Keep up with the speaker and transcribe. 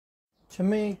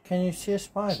Timmy, can you see a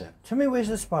spider? Timmy, where's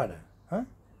the spider? Huh?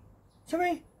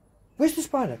 Timmy, where's the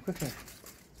spider? Quickly.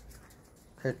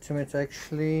 Okay, Timmy, it's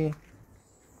actually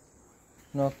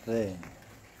not there.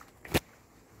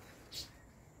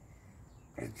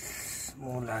 It's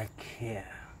more like here.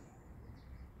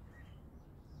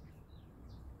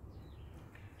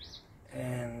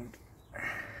 And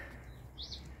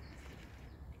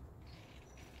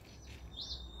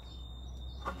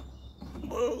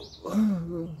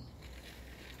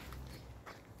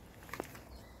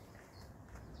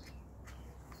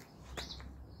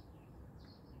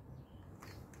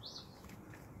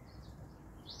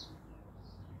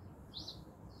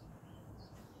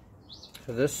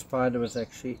so this spider was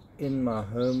actually in my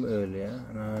home earlier,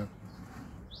 and I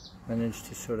managed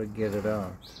to sort of get it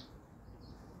out.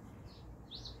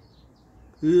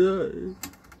 Yeah.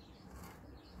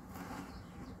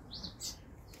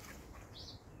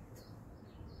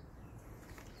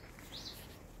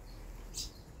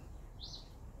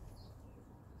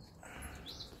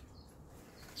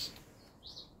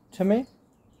 Timmy,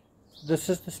 this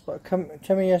is the spider. Come,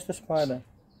 Timmy, here's the spider.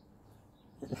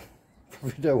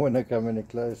 We don't want to come any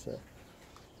closer.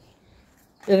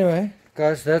 Anyway,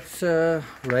 guys, that's a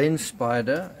rain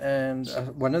spider, and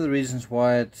one of the reasons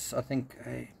why it's, I think,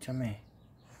 hey, Timmy.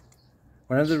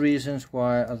 One of the reasons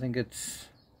why I think it's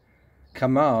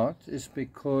come out is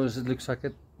because it looks like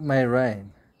it may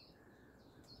rain.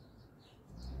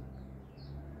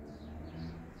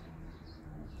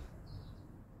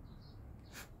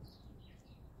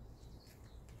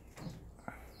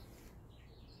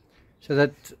 So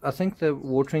that, I think the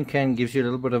watering can gives you a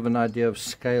little bit of an idea of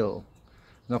scale.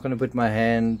 I'm not going to put my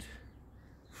hand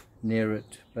near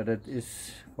it, but it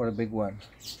is quite a big one.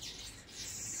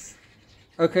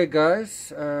 Okay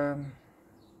guys,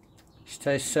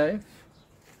 stay safe.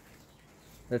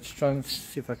 Let's try and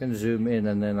see if I can zoom in,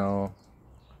 and then I'll...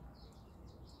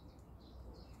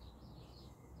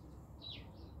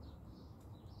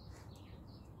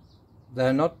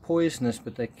 They're not poisonous,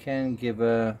 but they can give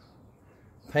a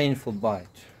painful bite.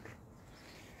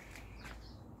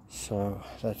 So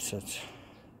that's it.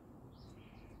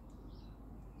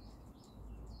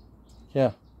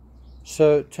 Yeah.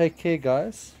 So take care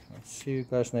guys. I'll see you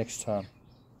guys next time.